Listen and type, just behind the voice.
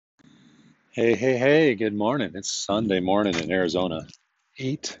Hey, hey, hey, good morning. It's Sunday morning in Arizona,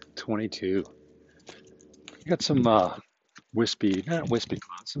 8:22. We got some not wispy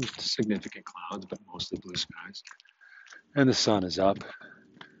clouds, some significant clouds, but mostly blue skies. And the sun is up,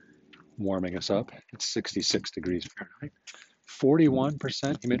 warming us up. It's 66 degrees Fahrenheit,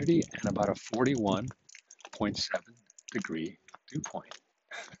 41% humidity, and about a 41.7 degree dew point.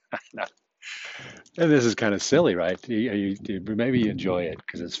 Now, and this is kind of silly, right? Maybe you enjoy it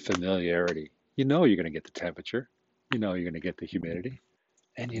because it's familiarity. You know you're going to get the temperature, you know you're going to get the humidity.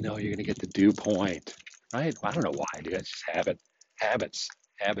 And you know you're going to get the dew point, right? I don't know why, dude. It's just habits,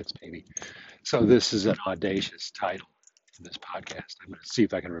 habits, baby. So this is an audacious title for this podcast. I'm going to see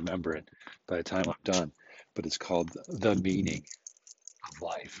if I can remember it by the time I'm done. But it's called The Meaning of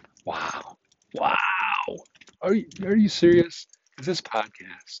Life. Wow. Wow. Are you serious? Is this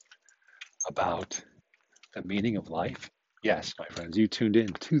podcast about the meaning of life? Yes, my friends, you tuned in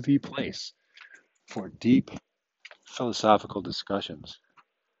to the place for deep philosophical discussions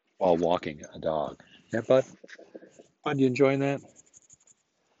while walking a dog. Yeah, bud. Bud, you enjoying that?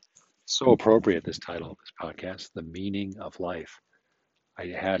 So appropriate, this title of this podcast, The Meaning of Life. I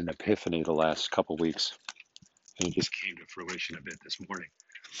had an epiphany the last couple weeks, and it just came to fruition a bit this morning.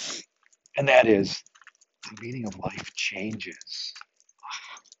 And that is, the meaning of life changes.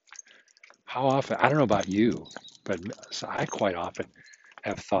 How often, I don't know about you, but I quite often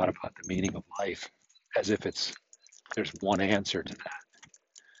have thought about the meaning of life as if there's one answer to that.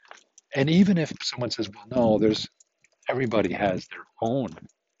 And even if someone says, well, no, everybody has their own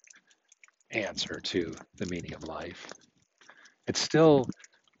answer to the meaning of life, it's still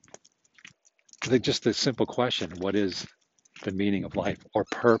just the simple question, what is the meaning of life or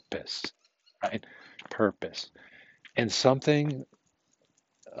purpose, right? Purpose. And something,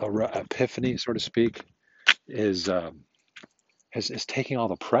 epiphany, so to speak, is is taking all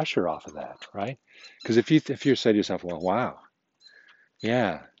the pressure off of that, right? Because if you say to yourself, well, wow,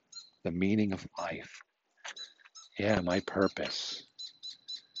 yeah, the meaning of life, yeah, my purpose,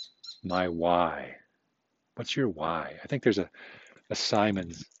 my why. What's your why? I think there's a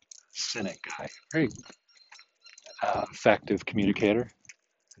Simon Sinek guy, very effective communicator,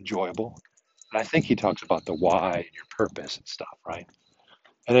 enjoyable. And I think he talks about the why and your purpose and stuff, right?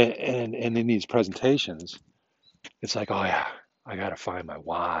 And in these presentations, it's like, oh yeah, I got to find my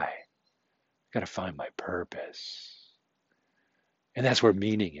why. I got to find my purpose. And that's where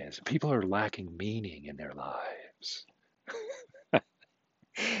meaning is. People are lacking meaning in their lives.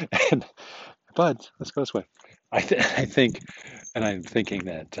 And but let's go this way. I think, and I'm thinking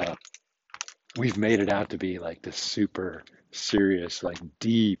that we've made it out to be like this super serious, like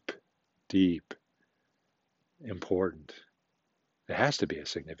deep, deep, important. It has to be a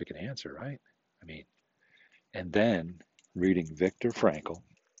significant answer, right? I mean, and then reading Viktor Frankl,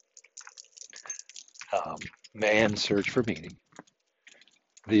 um, Man's Search for Meaning,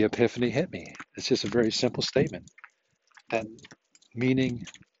 the epiphany hit me. It's just a very simple statement that meaning,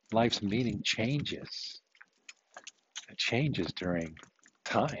 life's meaning changes. It changes during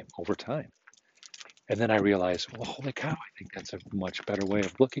time, over time. And then I realized, well, holy cow, I think that's a much better way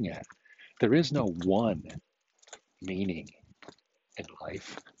of looking at it. There is no one meaning in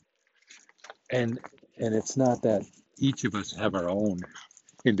life. And and it's not that each of us have our own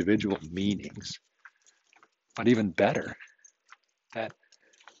individual meanings, but even better, that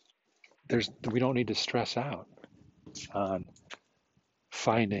we don't need to stress out on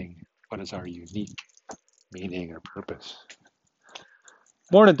finding what is our unique meaning or purpose.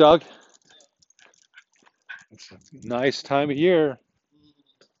 Morning, Doug. It's a nice time of year.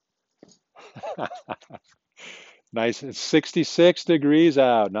 Nice. It's 66 degrees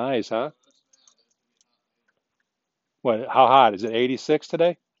out. Nice, huh? What? How hot? Is it 86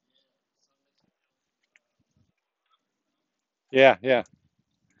 today? Yeah, yeah.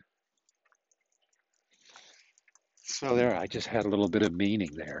 So there, I just had a little bit of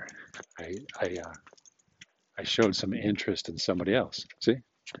meaning there. I I uh, I showed some interest in somebody else. See,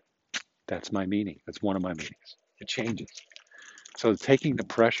 that's my meaning. That's one of my meanings. It changes. So taking the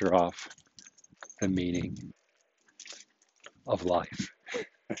pressure off the meaning of life.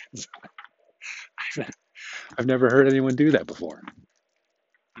 I've never heard anyone do that before.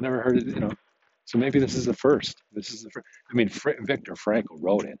 I never heard it. So maybe this is the first. This is the first. I mean, Viktor Frankl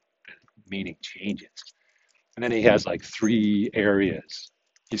wrote it. Meaning changes, and then he has like three areas.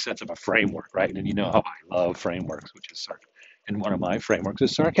 He sets up a framework, right? And you know how I love frameworks, which is and one of my frameworks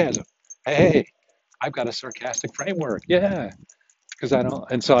is sarcasm. Hey, I've got a sarcastic framework. Yeah, because I don't.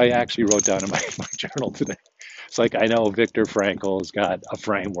 And so I actually wrote down in my journal today. It's like I know Viktor Frankl's got a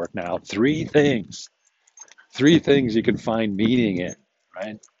framework now. Three things you can find meaning in,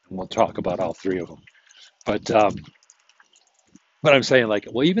 right? And we'll talk about all three of them. But but I'm saying like,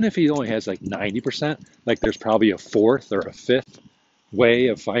 well, even if he only has like 90%, like there's probably a fourth or a fifth way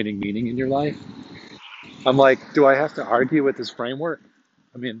of finding meaning in your life. I'm like, do I have to argue with this framework?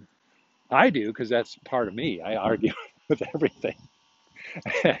 I mean, I do because that's part of me. I argue with everything.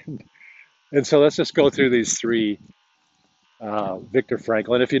 and, and so let's just go through these three. Viktor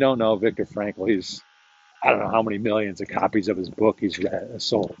Frankl, and if you don't know Viktor Frankl, he's I don't know how many millions of copies of his book he's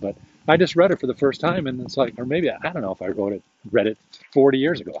sold, but I just read it for the first time, and it's like, or maybe I don't know if I read it 40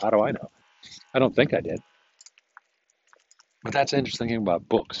 years ago. How do I know? I don't think I did. But that's the interesting thing about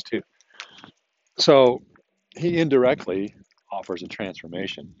books too. So he indirectly offers a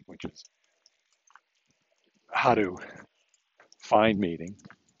transformation, which is how to find meaning.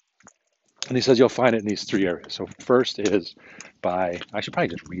 And he says you'll find it in these three areas. So first is by I should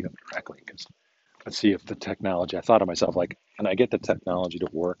probably just read them directly because let's see if the technology. I thought to myself like, can I get the technology to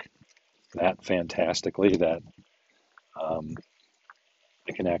work that fantastically that um,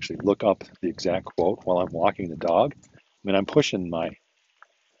 I can actually look up the exact quote while I'm walking the dog? I mean, I'm pushing my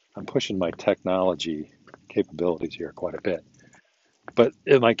technology capabilities here quite a bit. But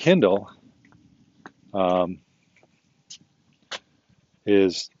in my Kindle um,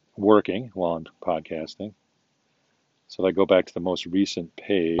 is working while I'm podcasting. So if I go back to the most recent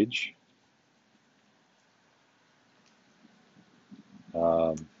page,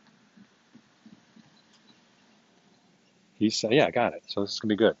 um, he said, "Yeah, I got it. So this is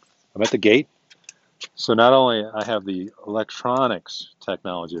gonna be good." I'm at the gate. So not only I have the electronics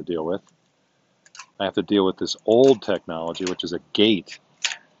technology to deal with, I have to deal with this old technology, which is a gate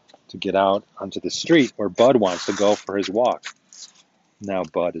to get out onto the street where Bud wants to go for his walk. Now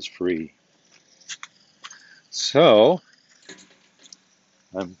Bud is free. So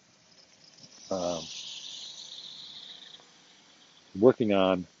I'm um, working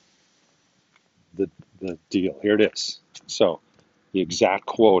on the, the deal. Here it is. So the exact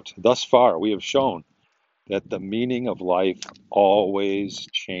quote. Thus far, we have shown that the meaning of life always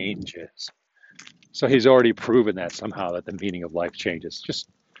changes. So he's already proven that somehow that the meaning of life changes. Just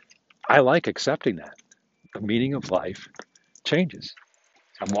I like accepting that. The meaning of life changes.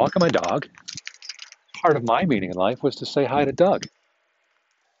 I'm walking my dog. Part of my meaning in life was to say hi to Doug.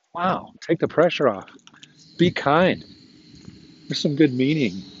 Wow, take the pressure off. Be kind. There's some good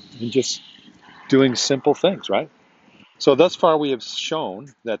meaning in just doing simple things, right? So, thus far, we have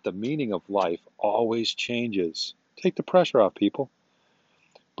shown that the meaning of life always changes. Take the pressure off, people,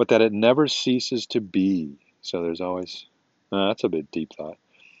 but that it never ceases to be. So, there's always, that's a bit deep thought.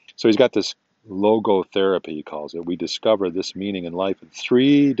 So, he's got this logotherapy, he calls it. We discover this meaning in life in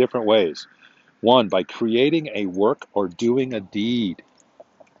three different ways. One, by creating a work or doing a deed.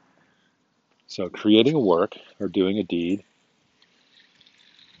 So, creating a work or doing a deed.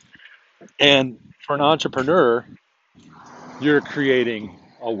 And for an entrepreneur, you're creating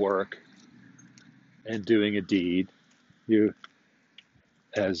a work and doing a deed. You,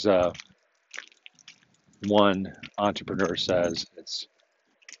 as one entrepreneur says, it's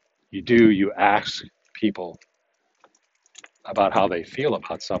you ask people about how they feel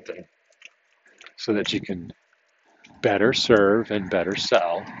about something so that you can better serve and better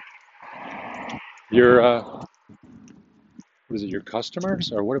sell your, what is it, your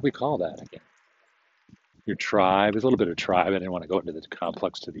customers? Or what do we call that again? Your tribe. There's a little bit of tribe. I didn't want to go into the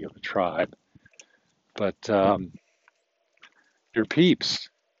complexity of the tribe, but your peeps,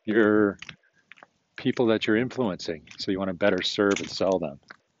 your people that you're influencing. So you want to better serve and sell them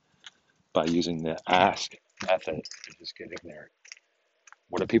by using the ask method and just getting there.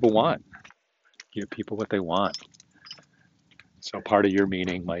 What do people want? Give people what they want. So part of your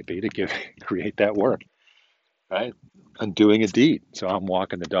meaning might be to create that work, right? And doing a deed. So I'm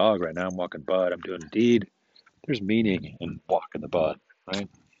walking the dog right now. I'm walking Bud. I'm doing a deed. There's meaning in walking the Bud, right?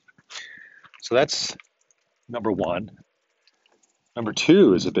 So that's number one. Number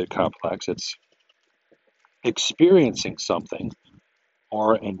two is a bit complex. It's experiencing something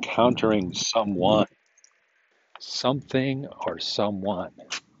or encountering someone, something or someone.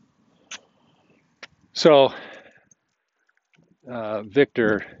 So,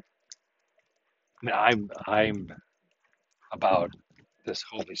 Victor, I'm about this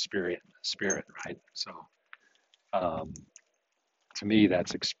Holy Spirit, right? So, um, to me,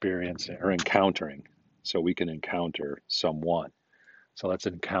 that's experiencing or encountering. So we can encounter someone. So let's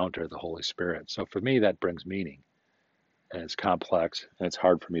encounter the Holy Spirit. So for me, that brings meaning, and it's complex, and it's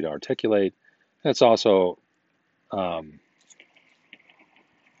hard for me to articulate. And it's also um,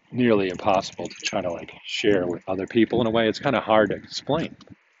 nearly impossible to try to like share with other people in a way. It's kind of hard to explain.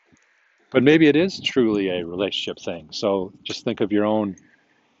 But maybe it is truly a relationship thing. So just think of your own.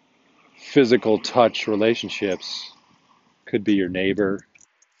 physical touch relationships could be your neighbor,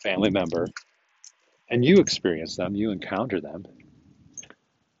 family member, and you experience them, you encounter them,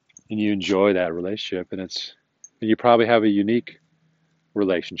 and you enjoy that relationship, and you probably have a unique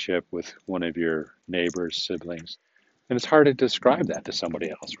relationship with one of your neighbors, siblings, and it's hard to describe that to somebody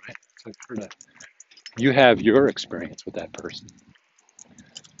else, right? It's like hard to, you have your experience with that person.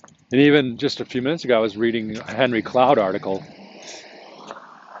 And even just a few minutes ago, I was reading a Henry Cloud article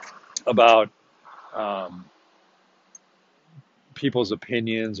about um, people's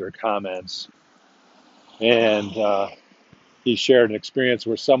opinions or comments, and he shared an experience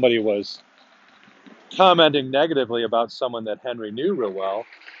where somebody was commenting negatively about someone that Henry knew real well,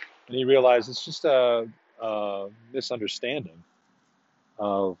 and he realized it's just a misunderstanding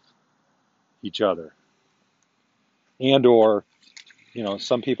of each other, and or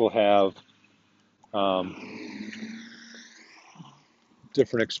some people have um,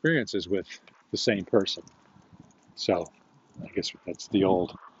 different experiences with the same person. So I guess that's the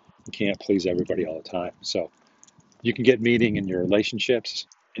old, you can't please everybody all the time. So you can get meaning in your relationships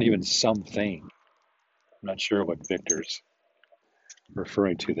and even something. I'm not sure what Victor's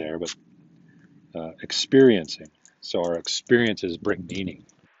referring to there, but experiencing. So our experiences bring meaning.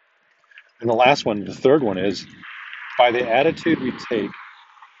 And the last one, the third one is by the attitude we take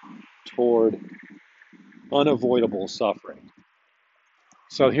toward unavoidable suffering.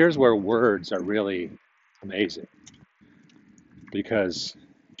 So here's where words are really amazing because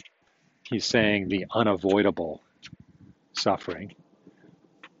he's saying the unavoidable suffering.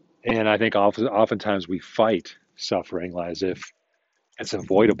 And I think oftentimes we fight suffering as if it's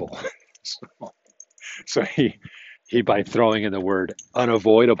avoidable. so, so by throwing in the word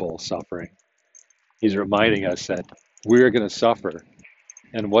unavoidable suffering, he's reminding us that we're going to suffer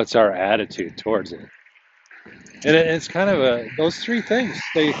and what's our attitude towards it. And it's kind of those three things,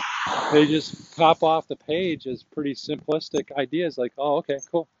 they just pop off the page as pretty simplistic ideas like, oh, okay,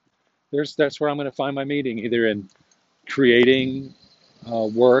 cool. That's where I'm going to find my meaning, either in creating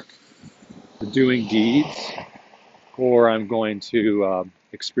work, doing deeds, or I'm going to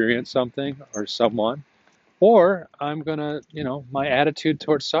experience something or someone, or I'm going to, my attitude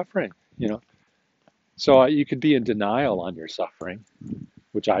towards suffering, So you could be in denial on your suffering,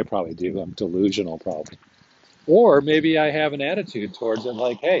 which I probably do. I'm delusional probably. Or maybe I have an attitude towards it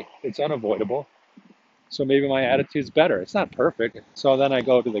like, hey, it's unavoidable. So maybe my attitude's better. It's not perfect. So then I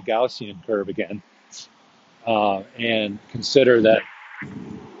go to the Gaussian curve again and consider that.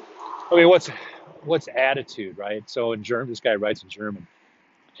 I mean, what's attitude, right? So in German, this guy writes in German,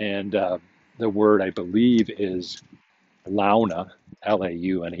 and the word I believe is Laune,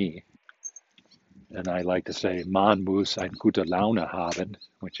 Laune, and I like to say man muss ein gute Laune haben,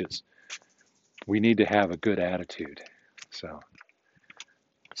 which is we need to have a good attitude. So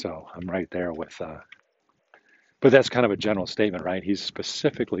I'm right there with, but that's kind of a general statement, right? He's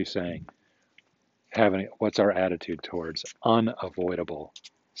specifically saying having what's our attitude towards unavoidable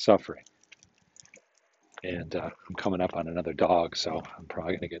suffering. And I'm coming up on another dog, so I'm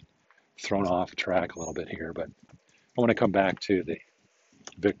probably going to get thrown off track a little bit here, but I want to come back to the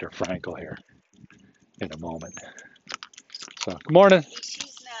Viktor Frankl here in a moment. So, good morning.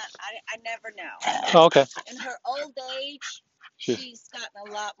 She's not, I never know. Oh, okay. In her old age, she's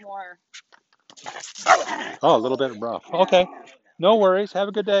gotten a lot more. Oh, a little bit rough. Okay. No worries. Have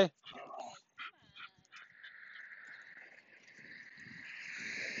a good day.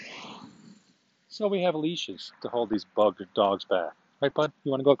 So we have leashes to hold these dogs back. Right, bud? You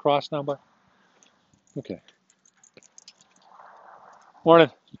want to go across now, bud? Okay.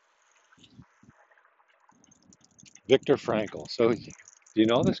 Morning. Viktor Frankl. So, do you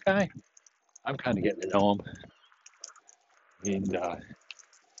know this guy? I'm kind of getting to know him. And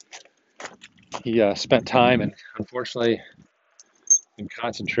he spent time, and unfortunately, in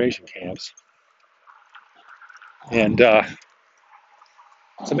concentration camps. And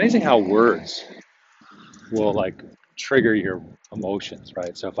it's amazing how words will like trigger your emotions,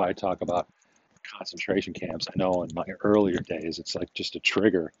 right? So if I talk about concentration camps, I know in my earlier days, it's like just a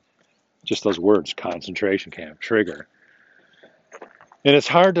trigger, just those words, concentration camp, trigger. And it's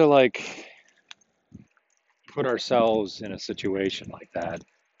hard to like put ourselves in a situation like that.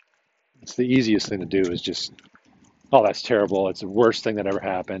 It's the easiest thing to do is just, oh, that's terrible. It's the worst thing that ever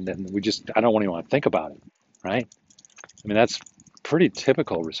happened. And I don't even want to think about it, right? I mean, that's pretty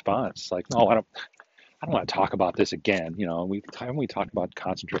typical response. Like, no, I don't want to talk about this again. Haven't we talked about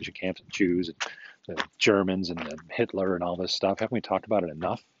concentration camps and Jews and the Germans and Hitler and all this stuff? Haven't we talked about it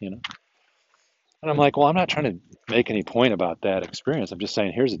enough? And I'm like, well, I'm not trying to make any point about that experience. I'm just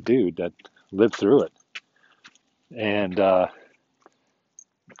saying, here's a dude that lived through it, and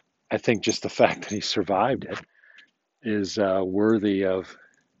I think just the fact that he survived it is worthy of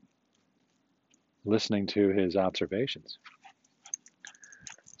listening to his observations.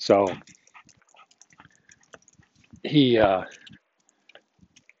 So he,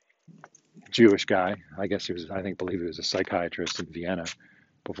 Jewish guy, I guess he was, I think, believe he was a psychiatrist in Vienna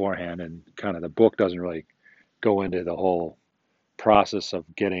beforehand, and kind of the book doesn't really go into the whole process of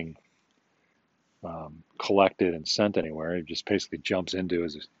getting collected and sent anywhere. It just basically jumps into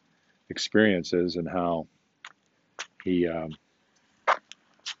his experiences and how he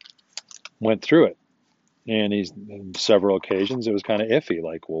went through it. And he's in several occasions it was kind of iffy,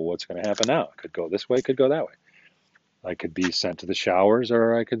 like, well, what's going to happen now? It could go this way, it could go that way. I could be sent to the showers,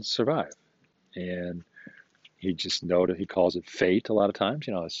 or I could survive. And he just noted, he calls it fate a lot of times.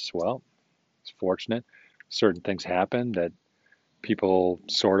 It's just, well, it's fortunate. Certain things happen that people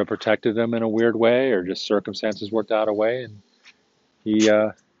sort of protected him in a weird way, or just circumstances worked out a way, and he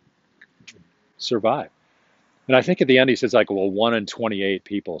survived. And I think at the end he says, like, well, 1 in 28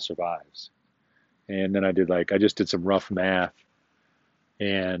 people survives. And then I just did some rough math.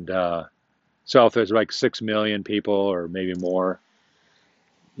 And so if there's like 6 million people or maybe more,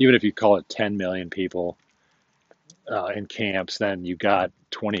 even if you call it 10 million people in camps, then you got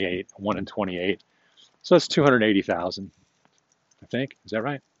 28, 1 in 28. So that's 280,000, I think. Is that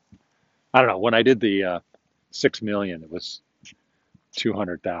right? I don't know. When I did the 6 million, it was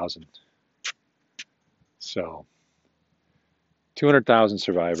 200,000. So 200,000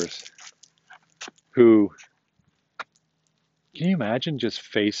 survivors who, can you imagine just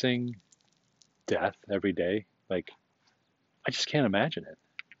facing death every day? Like, I just can't imagine it.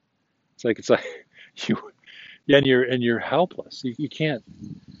 It's like you, yeah, and you're helpless. You can't,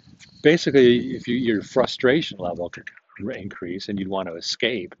 basically, if your frustration level could increase and you'd want to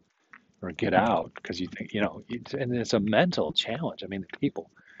escape or get out because you think, and it's a mental challenge. I mean, the people,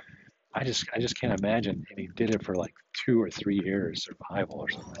 I just can't imagine. And he did it for like 2 or 3 years, survival or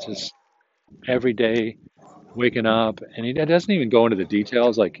something. It's just every day waking up, and it doesn't even go into the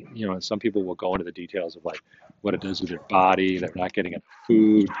details. Like, some people will go into the details of like what it does with their body. They're not getting enough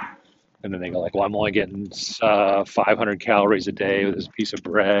food, and then they go like, "Well, I'm only getting 500 calories a day with this piece of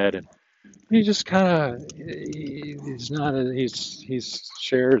bread," and he just kind of he's not he's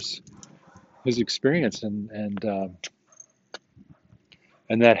shares his experience, and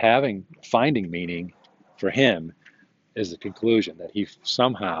that finding meaning for him is the conclusion that he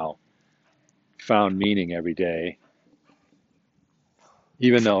somehow found meaning every day,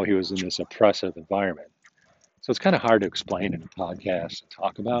 even though he was in this oppressive environment. So it's kind of hard to explain in a podcast and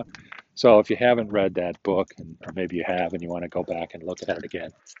talk about. So if you haven't read that book, or maybe you have and you want to go back and look at it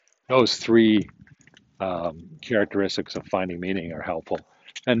again, those three characteristics of finding meaning are helpful.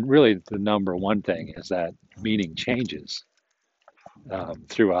 And really, the number one thing is that meaning changes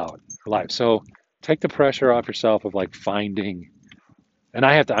throughout life. So take the pressure off yourself of like finding, and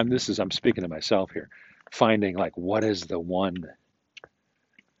I have to, I'm speaking to myself here, finding like what is the one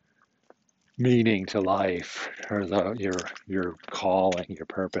meaning to life, or your calling, your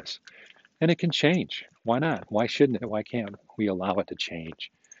purpose. And it can change. Why not? Why shouldn't it? Why can't we allow it to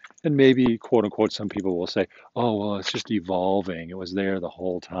change? And maybe, quote unquote, some people will say, "Oh, well, it's just evolving. It was there the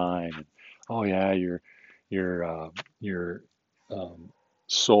whole time." And, oh yeah, your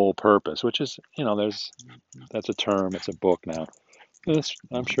sole purpose, which is, that's a term. It's a book now.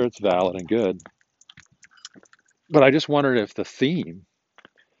 I'm sure it's valid and good. But I just wondered if the theme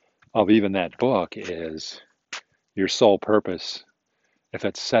of even that book is your sole purpose, if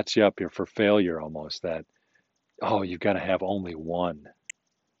it sets you up for failure almost, that, oh, you've got to have only one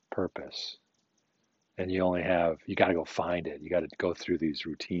purpose, and you got to go find it. You got to go through these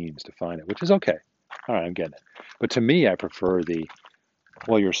routines to find it, which is okay. All right, I'm getting it. But to me, I prefer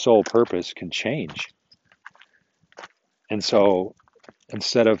well, your sole purpose can change. And so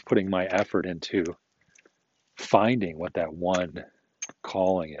instead of putting my effort into finding what that one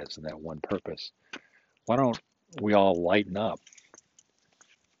calling is and that one purpose, why don't we all lighten up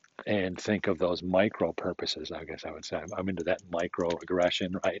and think of those micro purposes? I guess I would say I'm into that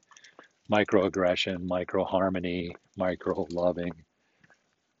microaggression, right? Microaggression, micro harmony, micro loving.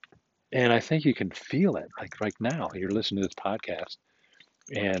 And I think you can feel it. Like right now, you're listening to this podcast,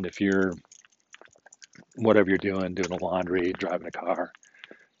 and if you're, whatever you're doing the laundry, driving a car,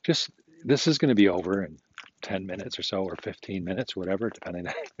 just, this is going to be over in 10 minutes or so, or 15 minutes, whatever, depending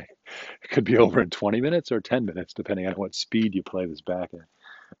on, it could be over in 20 minutes or 10 minutes, depending on what speed you play this back at.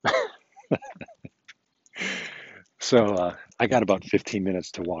 So I got about 15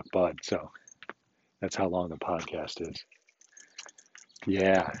 minutes to walk Bud. So that's how long the podcast is.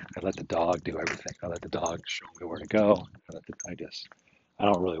 Yeah, I let the dog do everything. I let the dog show me where to go. I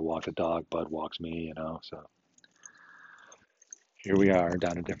don't really walk the dog. Bud walks me, So here we are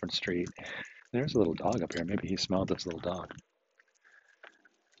down a different street. There's a little dog up here. Maybe he smelled this little dog.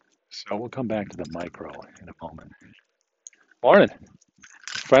 So we'll come back to the micro in a moment. Morning.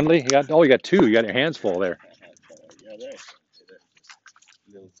 Friendly. You got two. You got your hands full there. Yeah, there.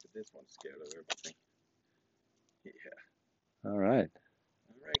 This one's scared of everything. Yeah. All right.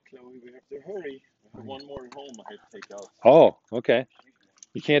 All right, Chloe, we have to hurry. I have one more at home I have to take out. Oh, okay.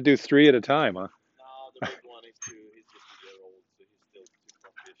 You can't do three at a time, huh? No, the big one is he's just a year old, so he's still too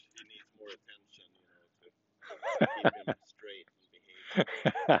puppish. He needs more attention, to keep him straight and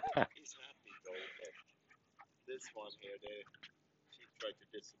behave. He's happy though, but this one here, she tried to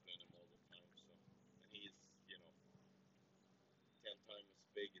discipline him all the time, so and he's, 10 times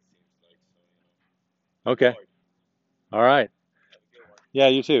as big it seems like, so Okay. hard. All right. Have a good one. Yeah,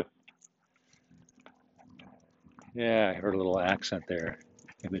 you too. Yeah, I heard a little accent there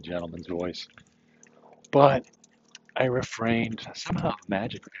in the gentleman's voice. But I refrained, somehow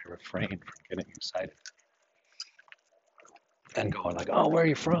magically I refrained from getting excited and going like, oh, where are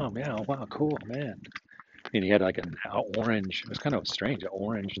you from? Yeah, wow, cool, man. And he had like an orange, it was kind of strange, an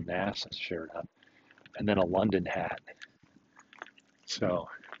orange NASA shirt on, and then a London hat. So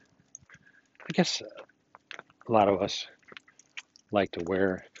I guess a lot of us like to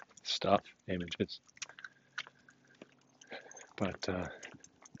wear stuff, images, but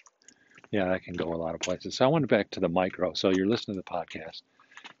yeah, that can go a lot of places. So I went back to the micro. So you're listening to the podcast.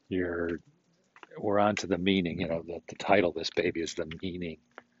 We're on to the meaning. The title of this baby is the meaning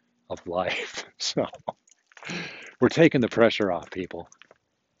of life. So we're taking the pressure off people,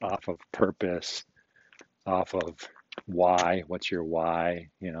 off of purpose, off of why. What's your why?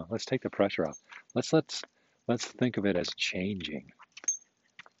 Let's take the pressure off. Let's think of it as changing,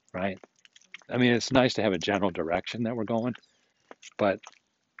 right? I mean, it's nice to have a general direction that we're going, but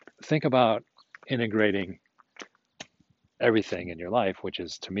think about integrating everything in your life, which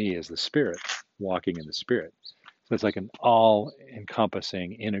is to me is the spirit, walking in the spirit. So it's like an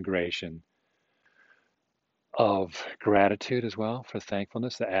all-encompassing integration of gratitude as well for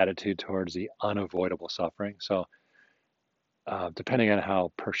thankfulness, the attitude towards the unavoidable suffering. So depending on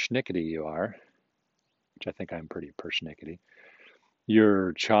how persnickety you are, which I think I'm pretty persnickety,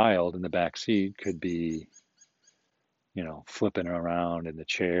 your child in the back seat could be, flipping around in the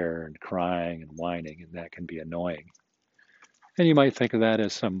chair and crying and whining, and that can be annoying. And you might think of that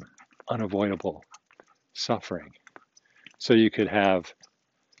as some unavoidable suffering. So you could have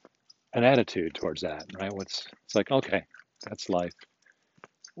an attitude towards that, right? It's like, okay, that's life.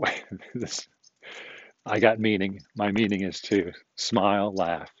 I got meaning. My meaning is to smile,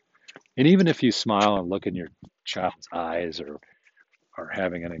 laugh. And even if you smile and look in your child's eyes or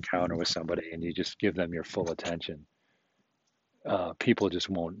having an encounter with somebody and you just give them your full attention, people just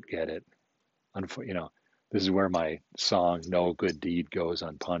won't get it. This is where my song "No Good Deed Goes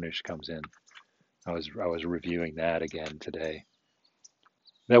Unpunished" comes in. I was reviewing that again today.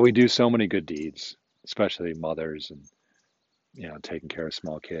 That we do so many good deeds, especially mothers and taking care of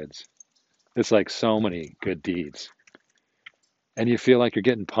small kids. It's like so many good deeds, and you feel like you're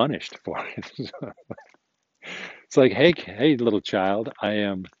getting punished for it. It's like, hey, little child, I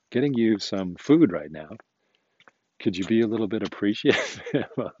am getting you some food right now. Could you be a little bit appreciative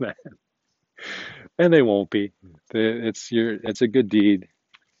of that? And they won't be. It's a good deed,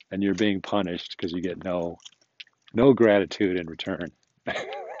 and you're being punished because you get no gratitude in return.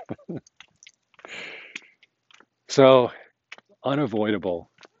 So unavoidable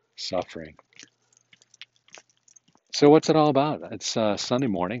suffering. So what's it all about? It's Sunday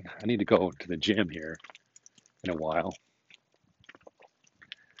morning. I need to go to the gym here in a while.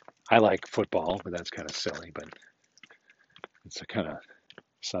 I like football, but that's kind of silly. But it's a kind of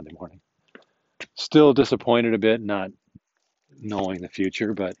Sunday morning. Still disappointed a bit not knowing the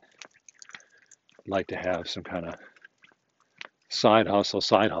future, but I'd like to have some kind of side hustle.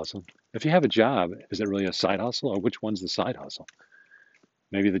 Side hustle. If you have a job, is it really a side hustle, or which one's the side hustle?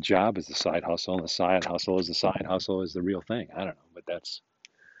 Maybe the job is the side hustle, and the side hustle is the real thing. I don't know, but that's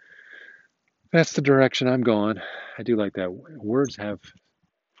the direction I'm going. I do like that. Words are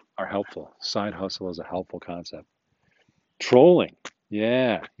helpful. Side hustle is a helpful concept. Trolling.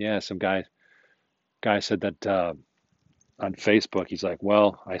 Yeah, yeah. Some guy said that on Facebook. He's like,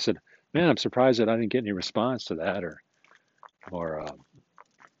 well, I said, man, I'm surprised that I didn't get any response to that, or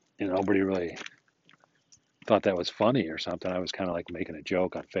nobody really thought that was funny or something. I was kind of like making a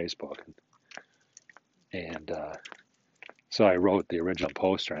joke on Facebook, and so I wrote the original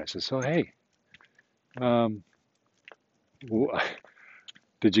poster. And I said, so hey, um,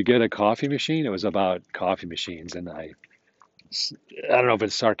 did you get a coffee machine? It was about coffee machines, and I I don't know if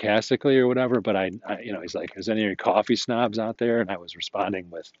it's sarcastically or whatever, but he's like, "Is any of you coffee snobs out there?" And I was responding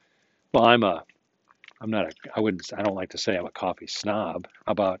with, "Well, I'm not a, I don't like to say I'm a coffee snob.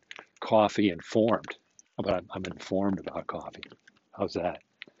 How about coffee informed? How about I'm informed about coffee? How's that?"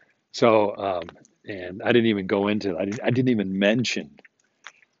 So, and I didn't even go into, I didn't even mention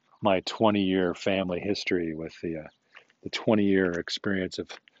my 20-year family history with the 20-year experience of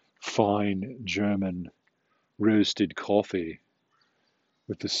fine German roasted coffee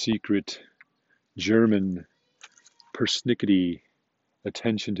with the secret German persnickety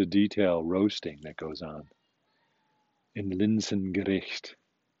attention to detail roasting that goes on in Linsengericht,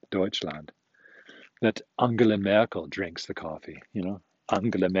 Deutschland. That Angela Merkel drinks the coffee,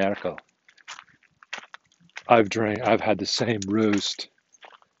 Angela Merkel. I've had the same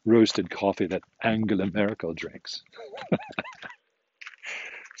roasted coffee that Angela Merkel drinks.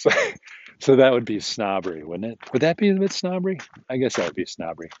 So, so that would be snobbery, wouldn't it? Would that be a bit snobbery? I guess that would be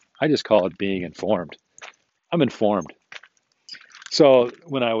snobbery. I just call it being informed. I'm informed. So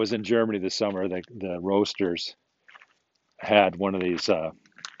when I was in Germany this summer, the roasters had one of these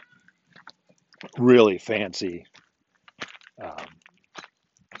really fancy um,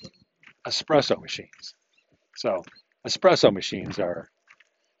 espresso machines. So espresso machines are,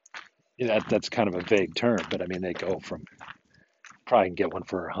 that's kind of a vague term, but I mean they go from, probably can get one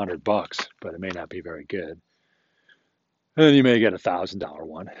for $100, but it may not be very good. And then you may get $1,000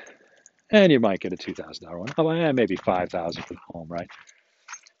 one, and you might get a $2,000 one. Oh, maybe 5,000 for the home, right?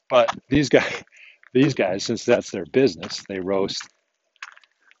 But these guys, since that's their business, they roast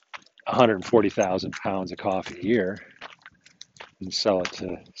 140,000 pounds of coffee a year and sell it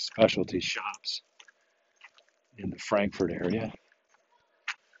to specialty shops in the Frankfurt area.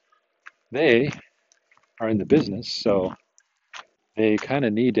 They are in the business, so they kind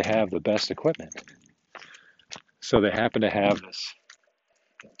of need to have the best equipment. So they happen to have this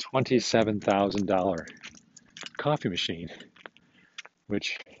 $27,000 coffee machine,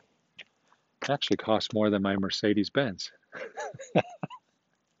 which actually costs more than my Mercedes Benz.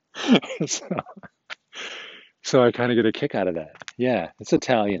 so, so I kind of get a kick out of that. Yeah, it's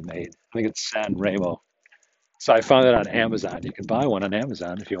Italian made. I think it's San Remo. So I found it on Amazon. You can buy one on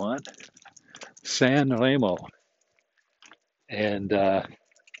Amazon if you want. San Remo. And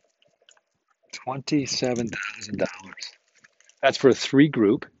 $27,000. That's for a 3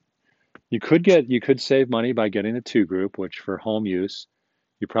 group. You could save money by getting a 2 group, which for home use,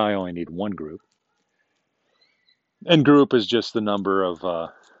 you probably only need 1 group. And group is just the number of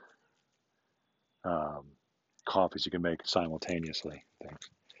um, coffees you can make simultaneously.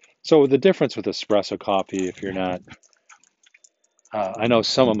 So the difference with espresso coffee, if you're not, I know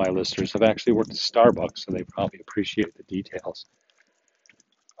some of my listeners have actually worked at Starbucks, so they probably appreciate the details.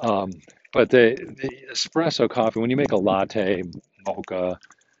 Um, but the espresso coffee, when you make a latte, mocha,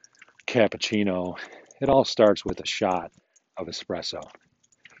 cappuccino, it all starts with a shot of espresso.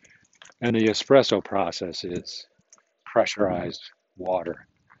 And the espresso process is pressurized water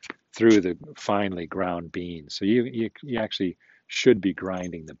through the finely ground beans. So you actually should be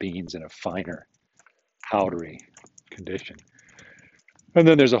grinding the beans in a finer, powdery condition. And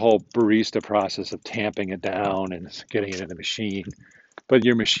then there's a whole barista process of tamping it down and getting it in the machine. But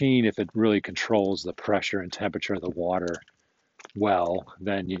your machine, if it really controls the pressure and temperature of the water well,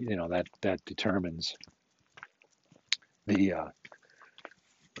 then that determines the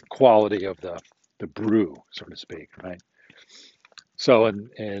quality of the brew, so to speak, right? So in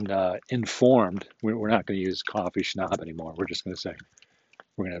informed, we're not going to use coffee schnob anymore. We're just going to say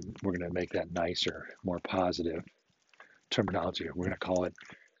we're going to make that nicer, more positive terminology. We're going to call it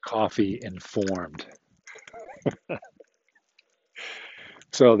coffee informed.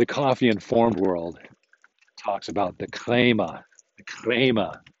 So the coffee informed world talks about the crema, the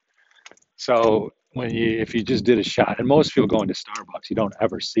crema. So if you just did a shot, and most people go into Starbucks, you don't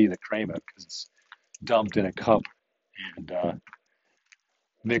ever see the crema because it's dumped in a cup and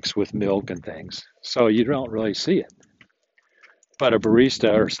mixed with milk and things. So you don't really see it. But a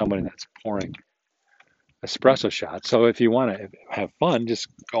barista or somebody that's pouring espresso shots. So if you want to have fun, just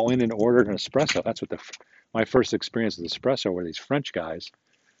go in and order an espresso. That's what my first experience with espresso were these French guys,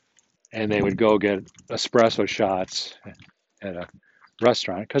 and they would go get espresso shots at a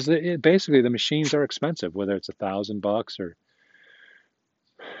restaurant because basically the machines are expensive, whether it's $1,000 or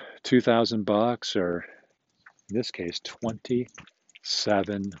 $2,000 or in this case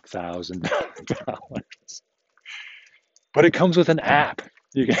 $27,000. But it comes with an app.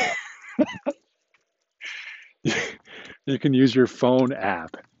 You can you can use your phone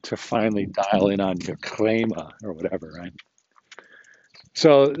app to finally dial in on your crema or whatever, right?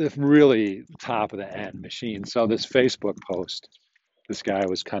 So the really top of the end machine. So this Facebook post, this guy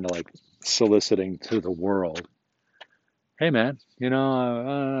was kind of like soliciting to the world, hey man,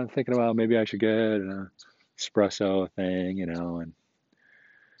 I'm thinking about maybe I should get an espresso thing,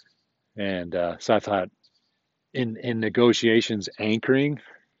 and so I thought in negotiations, anchoring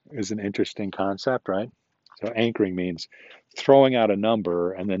is an interesting concept, right? So anchoring means throwing out a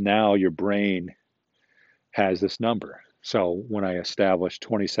number, and then now your brain has this number. So when I established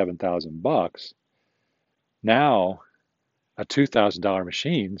 $27,000, now a $2,000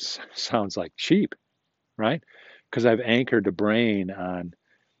 machine sounds like cheap, right? Because I've anchored the brain on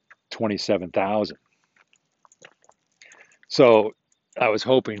 27,000. So I was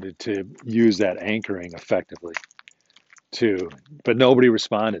hoping to use that anchoring effectively too, but nobody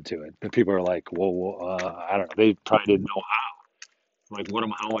responded to it. And people are like, well, I don't know. They probably didn't know how. Like,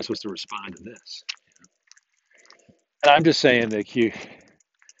 how am I supposed to respond to this? And I'm just saying that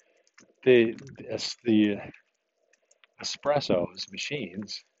the espressos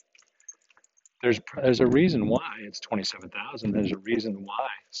machines, there's a reason why it's 27,000. There's a reason why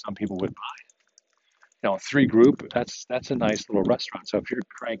some people would buy it. Three group, that's a nice little restaurant. So if you're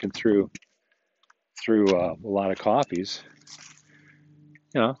cranking through a lot of coffees,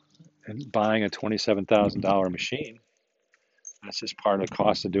 you know, and buying a $27,000 machine, that's just part of the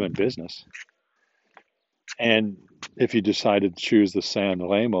cost of doing business. And if you decided to choose the San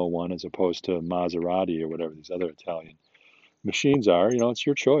Remo one as opposed to Maserati or whatever these other Italian machines are, it's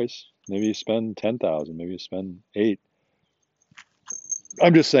your choice. Maybe you spend 10,000, maybe you spend 8.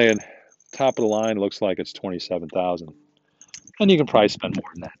 I'm just saying, top of the line looks like it's 27,000, and you can probably spend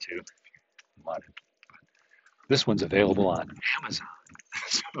more than that too. If you want it. This one's available on Amazon.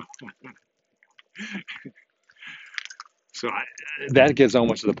 So that gets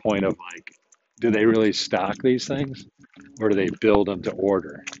almost to the point of like, do they really stock these things, or do they build them to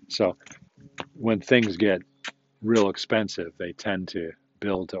order? So when things get real expensive, they tend to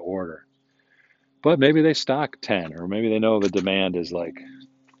build to order. But maybe they stock 10, or maybe they know the demand is like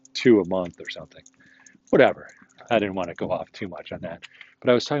 2 a month or something. Whatever. I didn't want to go off too much on that. But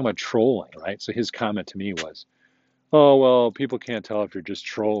I was talking about trolling, right? So his comment to me was, oh, well, people can't tell if you're just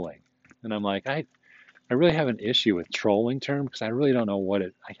trolling. And I'm like, I really have an issue with trolling term because I really don't know what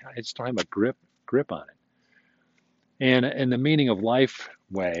I just don't have a grip on it. And in the meaning of life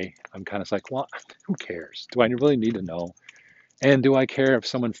way, I'm kind of like, well, who cares? Do I really need to know? And do I care if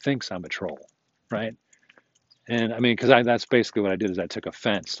someone thinks I'm a troll, right? And I mean, because that's basically what I did is I took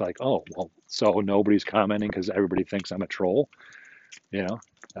offense, like, oh, well, so nobody's commenting because everybody thinks I'm a troll, you know?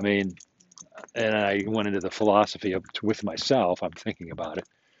 I mean, and I went into the philosophy of with myself. I'm thinking about it.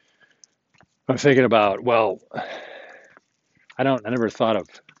 I'm thinking about, well, I never thought of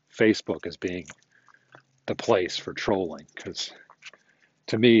Facebook as being the place for trolling because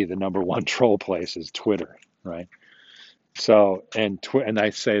to me, the number one troll place is Twitter, right? So, and I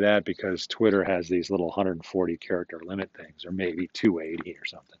say that because Twitter has these little 140 character limit things, or maybe 280 or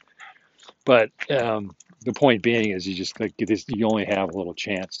something. But the point being is, you just like you only have a little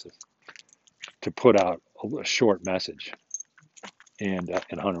chance to put out a short message and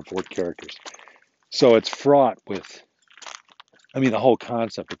in 140 characters. So it's fraught with. I mean, the whole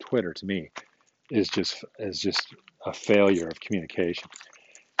concept of Twitter to me is just a failure of communication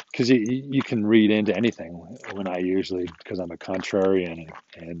because you can read into anything when I usually because I'm a contrarian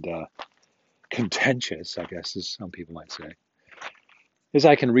and contentious, I guess, as some people might say, is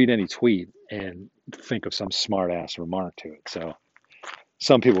I can read any tweet and think of some smart ass remark to it. So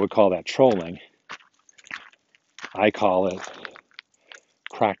some people would call that trolling. I call it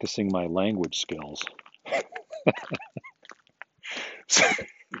practicing my language skills.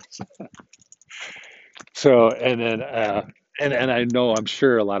 So and then and I know I'm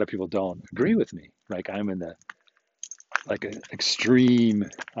sure a lot of people don't agree with me. Like I'm in the like an extreme.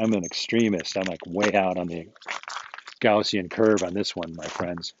 I'm an extremist. I'm like way out on the Gaussian curve on this one, my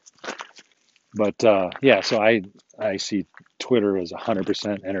friends. But yeah, so I see Twitter as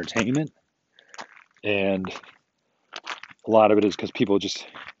 100% entertainment, and a lot of it is because people just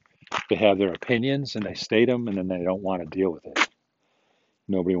they have their opinions and they state them, and then they don't want to deal with it.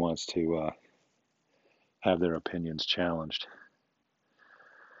 Nobody wants to have their opinions challenged.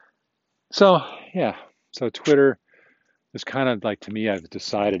 So yeah, so Twitter is kind of like to me. I've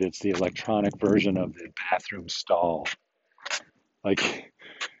decided it's the electronic version of the bathroom stall. Like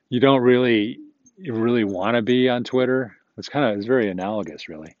you don't really want to be on Twitter. It's very analogous,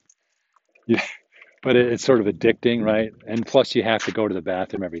 really. Yeah, but it's sort of addicting, right? And plus, you have to go to the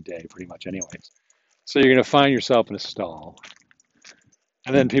bathroom every day, pretty much, anyways. So you're going to find yourself in a stall,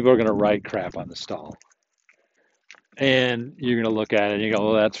 and then people are going to write crap on the stall. and you're going to look at it and you go,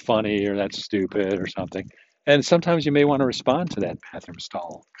 well, that's funny or that's stupid or something. And sometimes you may want to respond to that bathroom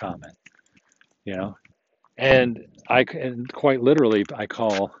stall comment, you know. And and quite literally, I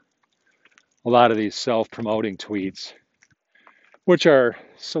call a lot of these self-promoting tweets, which are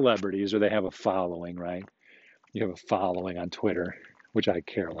celebrities or they have a following, right? You have a following on Twitter, which I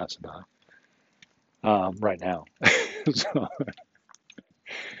care less about right now. So,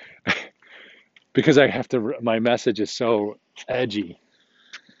 because I have to, my message is so edgy,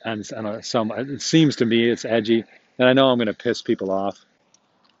 and some, it seems to me it's edgy, and I know I'm going to piss people off.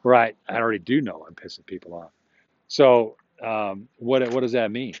 Right, I already do know I'm pissing people off. So, what does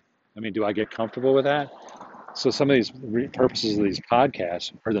that mean? I mean, do I get comfortable with that? So, some of these purposes of these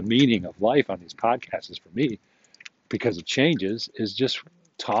podcasts, or the meaning of life on these podcasts, is for me because it changes, is just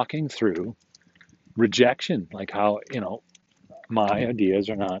talking through rejection, like how my ideas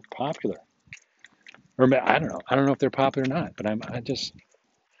are not popular, or I don't know. I don't know if they're popular or not, but I just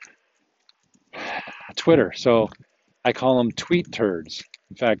Twitter. So I call them tweet turds.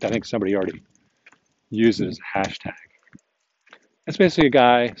 In fact, I think somebody already used it as a hashtag. It's basically a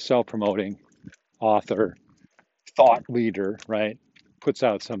guy self-promoting, author, thought leader, right? Puts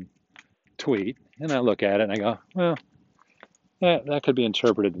out some tweet, and I look at it and I go, well, that could be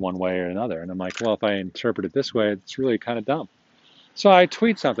interpreted one way or another. And I'm like, well, if I interpret it this way, it's really kind of dumb. So I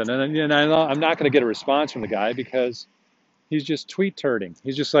tweet something, and I know I'm not going to get a response from the guy because he's just tweet turding.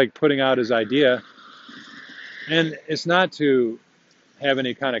 He's just like putting out his idea, and it's not to have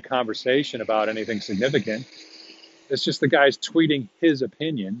any kind of conversation about anything significant. It's just the guy's tweeting his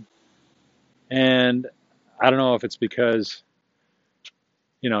opinion, and I don't know if it's because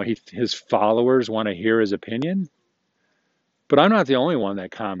his followers want to hear his opinion, but I'm not the only one that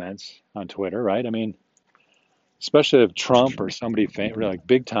comments on Twitter, right? I mean, especially if Trump or somebody like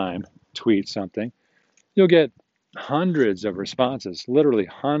big time tweets something, you'll get hundreds of responses, literally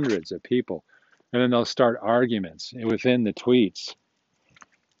hundreds of people, and then they'll start arguments within the tweets.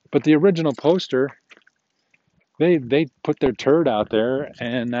 But the original poster, they put their turd out there,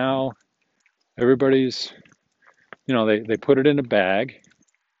 and now everybody's, they put it in a bag,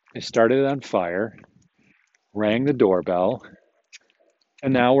 they started it on fire, rang the doorbell,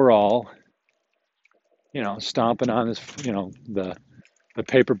 and now we're all, stomping on this, the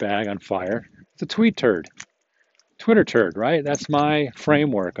paper bag on fire. It's a tweet turd, Twitter turd, right? That's my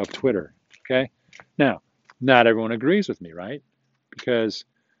framework of Twitter. Okay. Now, not everyone agrees with me, right? Because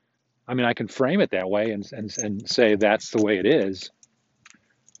I mean, I can frame it that way and say that's the way it is.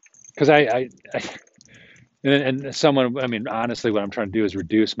 Because I and someone, I mean, honestly, what I'm trying to do is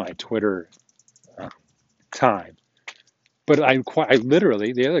reduce my Twitter uh, time. But I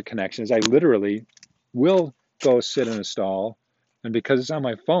literally, the other connection is I literally will go sit in a stall, and because it's on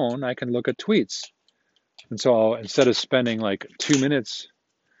my phone, I can look at tweets. And so instead of spending like 2 minutes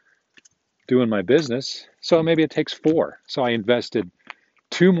doing my business, so maybe it takes four. So I invested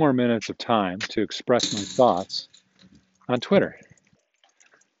 2 more minutes of time to express my thoughts on Twitter.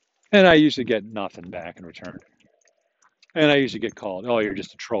 And I usually get nothing back in return. And I usually get called, oh, you're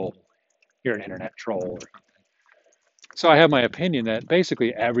just a troll. You're an internet troll. So I have my opinion that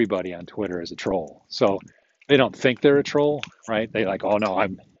basically everybody on Twitter is a troll. So they don't think they're a troll, right? They like, oh no,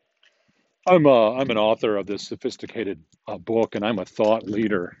 I'm an author of this sophisticated book, and I'm a thought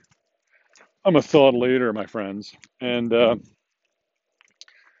leader. I'm a thought leader, my friends, and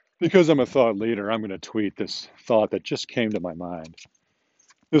because I'm a thought leader, I'm going to tweet this thought that just came to my mind.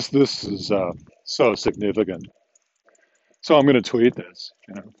 This is so significant, so I'm going to tweet this.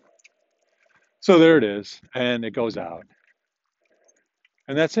 So there it is, and it goes out,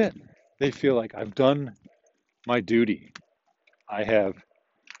 and that's it. They feel like I've done my duty. I have,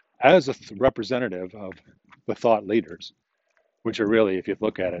 as a representative of the thought leaders, which are really, if you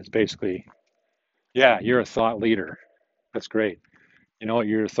look at it, it's basically, yeah, you're a thought leader. That's great. You know what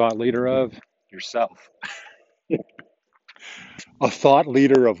you're a thought leader of? Yourself. A thought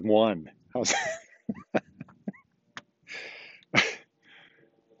leader of one. How's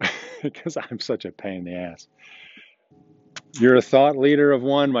because I'm such a pain in the ass. You're a thought leader of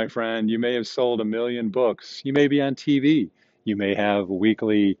one, my friend. You may have sold 1 million books. You may be on TV. You may have a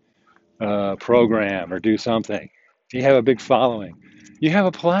weekly program or do something. You have a big following. You have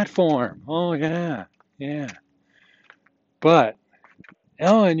a platform. Oh, yeah. Yeah. But,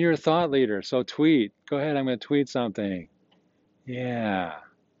 oh, and you're a thought leader. So tweet. Go ahead. I'm going to tweet something. Yeah.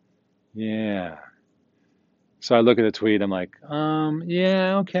 Yeah. So I look at the tweet. I'm like,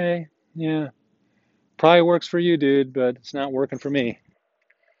 yeah, okay. Yeah. Probably works for you, dude, but it's not working for me.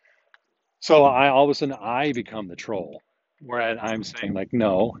 So I all of a sudden I become the troll, where I'm saying like,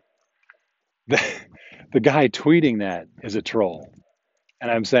 no, the, the guy tweeting that is a troll. And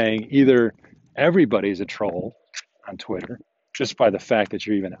I'm saying either everybody's a troll on Twitter just by the fact that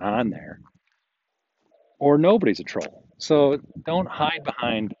you're even on there, or nobody's a troll. So don't hide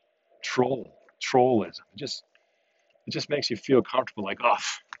behind trollism. It just makes you feel comfortable, like, oh,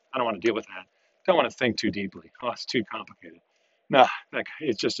 I don't want to deal with that. Don't want to think too deeply. Oh, it's too complicated. Nah,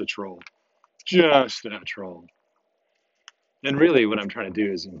 it's just a troll. Just a troll. And really, what I'm trying to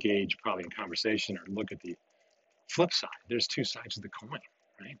do is engage probably in conversation or look at the flip side. There's two sides of the coin,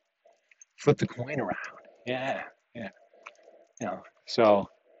 right? Flip the coin around. Yeah, yeah. So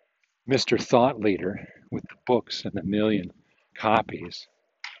Mr. Thought Leader with the books and the million copies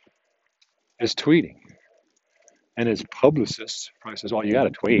is tweeting, and his publicist probably says, "Well, you got to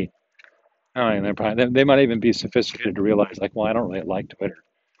tweet." Oh, and they might even be sophisticated to realize, like, well, I don't really like Twitter.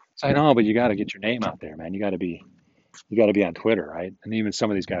 So I know, but you got to get your name out there, man. You got to be on Twitter, right? And even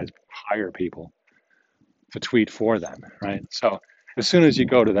some of these guys hire people to tweet for them, right? So as soon as you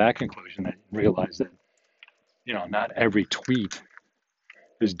go to that conclusion, then you realize that not every tweet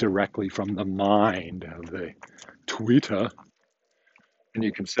is directly from the mind of the tweeter, and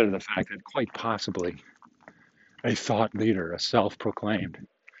you consider the fact that quite possibly a thought leader, a self-proclaimed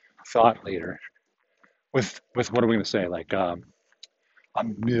thought leader, with what are we going to say, like a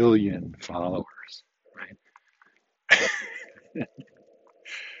million followers, right?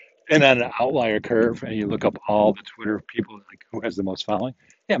 And on an outlier curve, and you look up all the Twitter people, like who has the most following,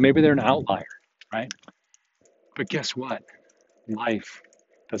 yeah, maybe they're an outlier, right? But guess what? Life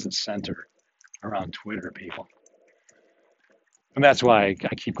doesn't center around Twitter, people. And that's why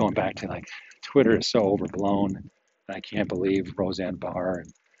I keep going back to, like, Twitter is so overblown. And I can't believe Roseanne Barr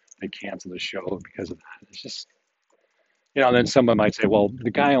and they canceled the show because of that. It's just, then someone might say, well,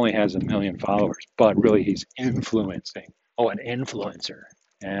 the guy only has 1 million followers, but really he's influencing. Oh, an influencer.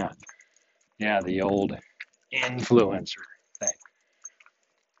 Yeah. Yeah, the old influencer thing.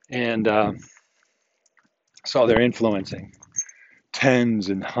 And so they're influencing tens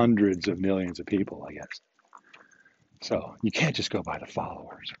and hundreds of millions of people, I guess. So you can't just go by the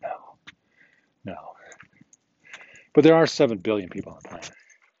followers. No, no. But there are 7 billion people on the planet.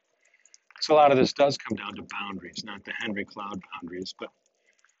 So a lot of this does come down to boundaries, not the Henry Cloud boundaries, but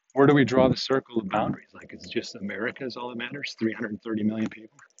where do we draw the circle of boundaries? Like, is it just America is all that matters, 330 million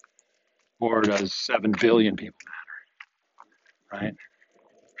people? Or does 7 billion people matter, right?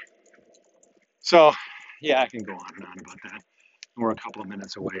 So, yeah, I can go on and on about that. We're a couple of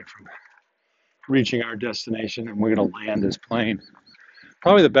minutes away from reaching our destination, and we're going to land this plane.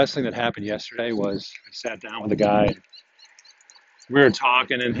 Probably the best thing that happened yesterday was I sat down with a guy. We were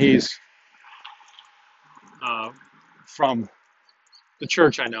talking, and he's uh, from the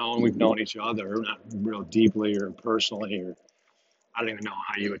church I know, and we've known each other, not real deeply or personally, or I don't even know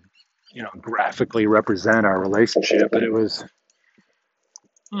how you would, graphically represent our relationship, but it was,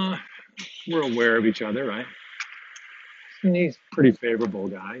 uh, we're aware of each other, right? And he's a pretty favorable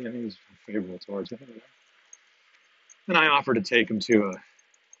guy, and he's favorable towards me. And I offered to take him to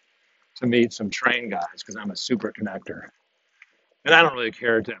meet some train guys because I'm a super connector. And I don't really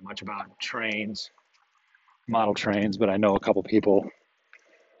care that much about trains, model trains, but I know a couple people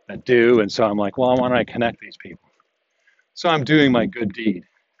that do. And so I'm like, well, why don't I connect these people? So I'm doing my good deed.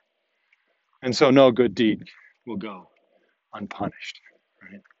 And so no good deed will go unpunished,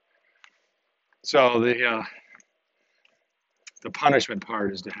 right? So the punishment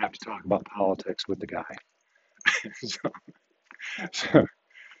part is to have to talk about politics with the guy. so, so,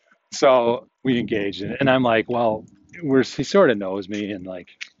 so we engaged in it. And I'm like, well, he sort of knows me, and, like,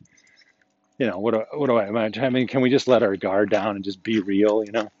 I mean, can we just let our guard down and just be real,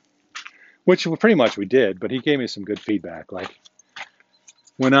 Which pretty much we did, but he gave me some good feedback. Like,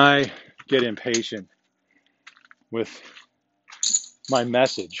 when I get impatient with my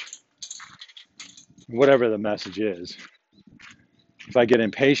message, whatever the message is, if I get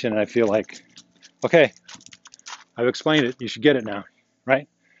impatient and I feel like, okay, I've explained it, you should get it now, right?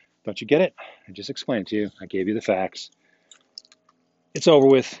 Don't you get it? I just explained it to you. I gave you the facts. It's over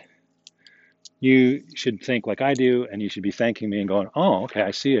with. You should think like I do, and you should be thanking me and going, oh, okay,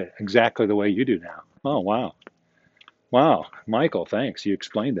 I see it exactly the way you do now. Oh, wow. Wow, Michael, thanks. You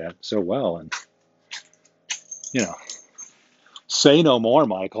explained that so well. And, you know, say no more,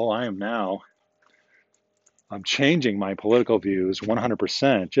 Michael. I'm changing my political views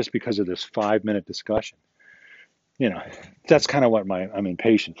 100% just because of this 5-minute discussion. That's kind of what I'm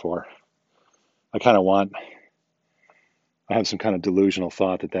impatient for. I have some kind of delusional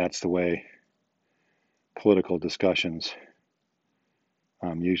thought that that's the way political discussions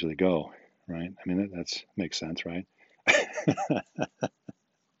usually go, right? I mean, that makes sense, right?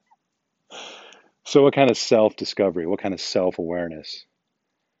 So what kind of self-discovery, what kind of self-awareness?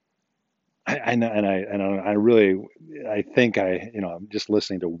 I know, and I really, I think I'm just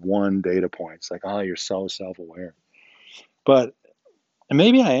listening to one data point. It's like, oh, you're so self-aware. But and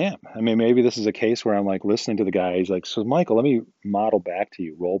maybe I am. I mean, maybe this is a case where I'm like listening to the guy. He's like, so Michael, let me model back to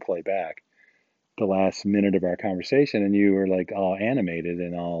you, role play back the last minute of our conversation, and you were like all animated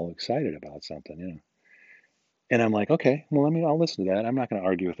and all excited about something, And I'm like, okay, well, I'll listen to that. I'm not going to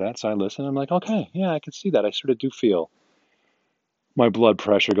argue with that. So I listen. I'm like, okay, yeah, I can see that. I sort of do feel my blood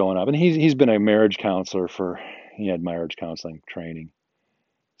pressure going up. And he's been a marriage counselor he had marriage counseling training.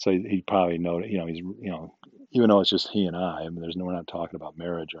 So he probably know, he's, even though it's just he and I mean, we're not talking about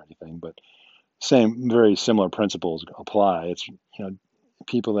marriage or anything, but very similar principles apply. It's,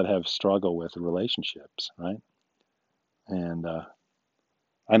 people that have struggle with relationships, right? And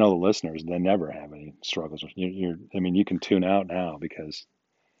I know the listeners, they never have any struggles. I mean, you can tune out now because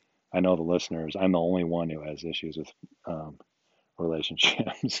I know the listeners, I'm the only one who has issues with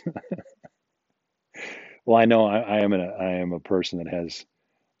relationships. Well, I know I am a person that has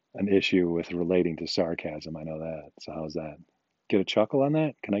an issue with relating to sarcasm. I know that. So how's that? Get a chuckle on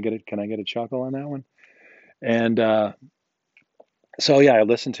that? Can I get a chuckle on that one? And so yeah, I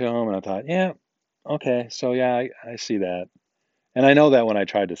listened to him and I thought, yeah, okay, so yeah, I see that. And I know that when I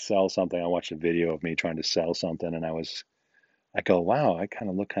tried to sell something, I watched a video of me trying to sell something, and I go, wow, I kind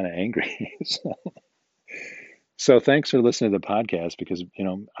of look kind of angry. So thanks for listening to the podcast because, I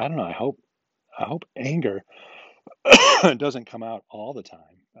don't know, I hope anger doesn't come out all the time.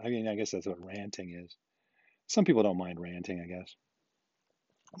 I mean, I guess that's what ranting is. Some people don't mind ranting, I guess.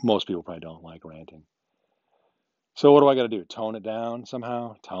 Most people probably don't like ranting. So what do I got to do? Tone it down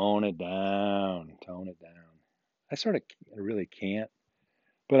somehow? Tone it down. Tone it down. I sort of really can't,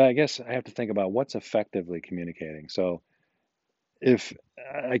 but I guess I have to think about what's effectively communicating. So if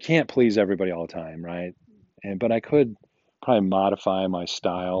I can't please everybody all the time, right? But I could probably modify my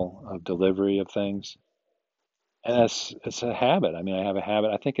style of delivery of things. And it's a habit. I mean, I have a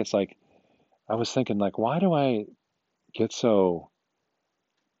habit. I think it's like I was thinking like, why do I get so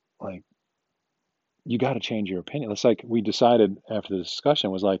like you got to change your opinion? It's like we decided after the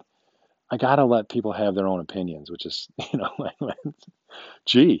discussion was like I got to let people have their own opinions, which is, like,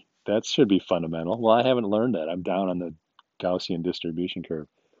 gee, that should be fundamental. Well, I haven't learned that. I'm down on the Gaussian distribution curve.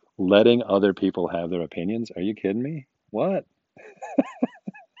 Letting other people have their opinions? Are you kidding me? What?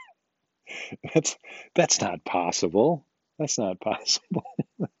 That's that's not possible. That's not possible.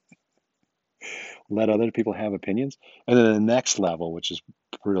 Let other people have opinions. And then the next level, which is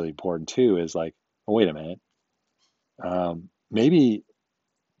really important too, is like, oh, wait a minute. Maybe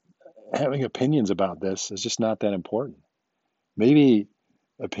having opinions about this is just not that important. Maybe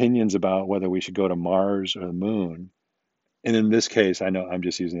opinions about whether we should go to Mars or the moon. And in this case, I know I'm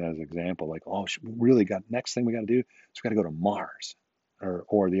just using that as an example, like, oh, we really got next thing we got to do is we got to go to Mars.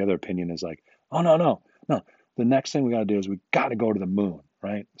 Or the other opinion is like, oh, no, no, no. The next thing we got to do is we got to go to the moon,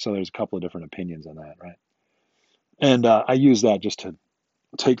 right? So there's a couple of different opinions on that, right? And I use that just to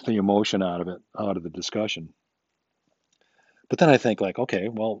take the emotion out of it, out of the discussion. But then I think like, okay,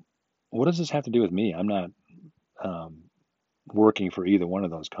 well, what does this have to do with me? I'm not um, working for either one of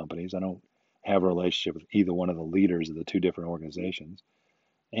those companies. I don't have a relationship with either one of the leaders of the two different organizations,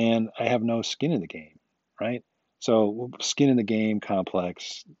 and I have no skin in the game, right? So skin in the game,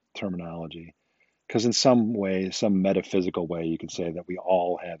 complex terminology, because in some way, some metaphysical way, you can say that we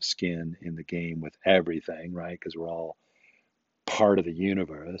all have skin in the game with everything, right? Because we're all part of the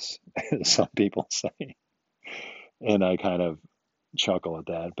universe, as some people say. And I kind of chuckle at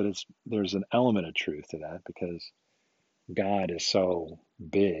that, but there's an element of truth to that because God is so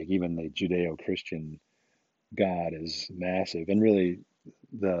big. Even the Judeo-Christian God is massive, and really,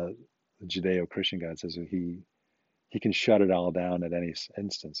 the Judeo-Christian God says that he can shut it all down at any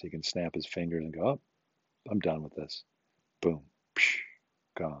instance. He can snap his fingers and go, "Oh, I'm done with this." Boom, psh,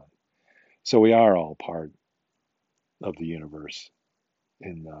 gone. So we are all part of the universe,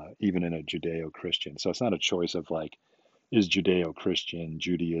 even in a Judeo-Christian. So it's not a choice of like, is Judeo-Christian,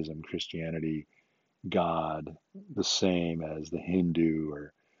 Judaism, Christianity, God the same as the Hindu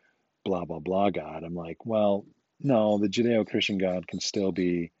or blah blah blah God. I'm like, well, no, the Judeo-Christian God can still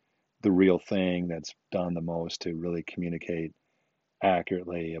be the real thing that's done the most to really communicate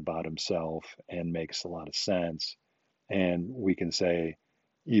accurately about himself and makes a lot of sense. And we can say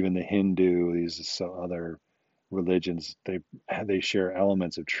even the Hindu, these other religions, they share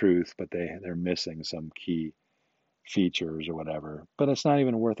elements of truth, but they're missing some key features or whatever. But it's not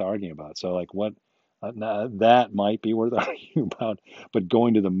even worth arguing about. So like what that might be worth arguing about, but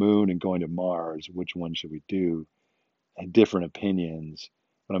going to the moon and going to Mars, which one should we do? Different opinions.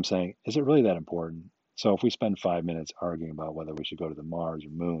 But I'm saying, is it really that important? So if we spend 5 minutes arguing about whether we should go to the Mars or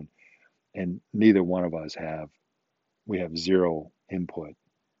Moon, and neither one of us we have zero input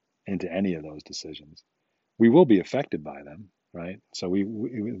into any of those decisions, we will be affected by them, right? So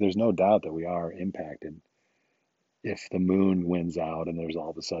there's no doubt that we are impacted if the moon wins out and there's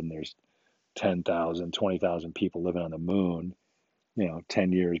all of a sudden there's 10,000, 20,000 people living on the moon,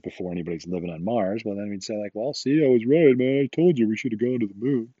 10 years before anybody's living on Mars. Well, then we'd say, like, well, see, I was right, man. I told you we should have gone to the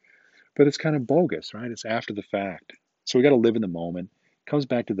moon. But it's kind of bogus, right? It's after the fact. So we got to live in the moment. It comes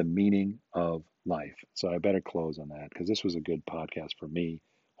back to the meaning of life. So I better close on that because this was a good podcast for me,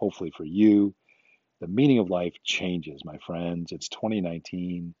 hopefully for you. The meaning of life changes, my friends. It's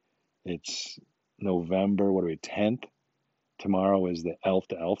 2019. It's November, what are we, 10th? Tomorrow is the Elf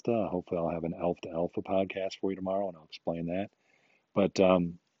to Elfta. Hopefully, I'll have an Elf to Alpha podcast for you tomorrow, and I'll explain that. But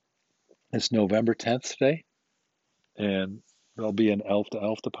it's November 10th today, and there'll be an Elf to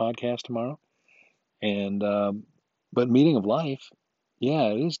Alpha podcast tomorrow. And but meaning of life, yeah,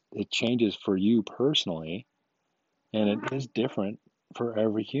 it is. It changes for you personally, and it is different for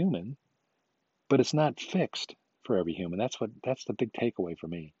every human. But it's not fixed for every human. That's the big takeaway for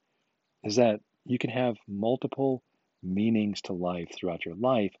me, is that you can have multiple meanings to life throughout your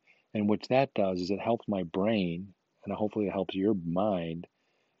life, and what that does is it helps my brain, and hopefully it helps your mind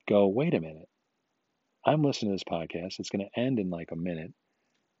go, wait a minute, I'm listening to this podcast. It's going to end in like a minute,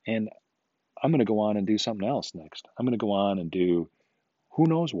 and I'm going to go on and do something else next. I'm going to go on and do who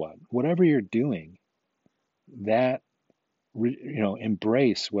knows what. Whatever you're doing, that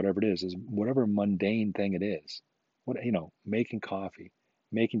embrace whatever it is whatever mundane thing it is. Making coffee,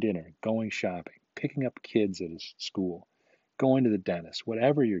 making dinner, going shopping, picking up kids at school, going to the dentist,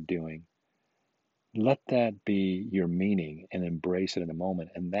 whatever you're doing, let that be your meaning and embrace it in a moment.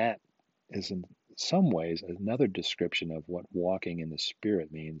 And that is in some ways another description of what walking in the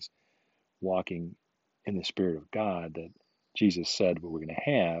Spirit means, walking in the Spirit of God that Jesus said what we're going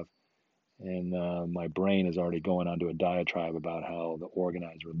to have. And my brain is already going on to a diatribe about how the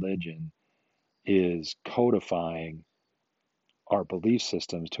organized religion is codifying our belief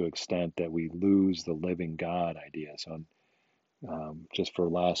systems to an extent that we lose the living God idea. So, just for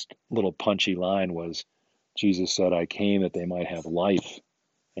last little punchy line was Jesus said, I came that they might have life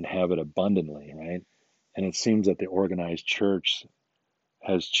and have it abundantly, right? And it seems that the organized church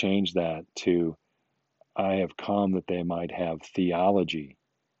has changed that to, I have come that they might have theology,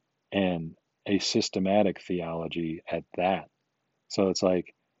 and a systematic theology at that. So it's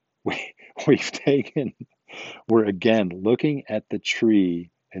like we, we've taken, we're again looking at the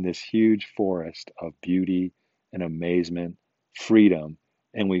tree in this huge forest of beauty and amazement, freedom,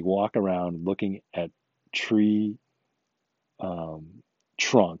 and we walk around looking at tree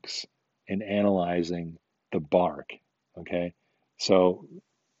trunks and analyzing the bark. Okay, so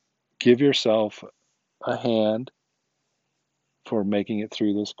give yourself a hand for making it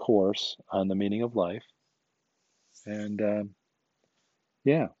through this course on the meaning of life, and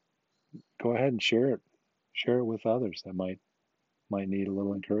yeah, go ahead and share it with others that might need a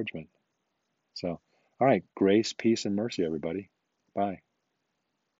little encouragement. So, all right, grace, peace, and mercy, everybody. Bye.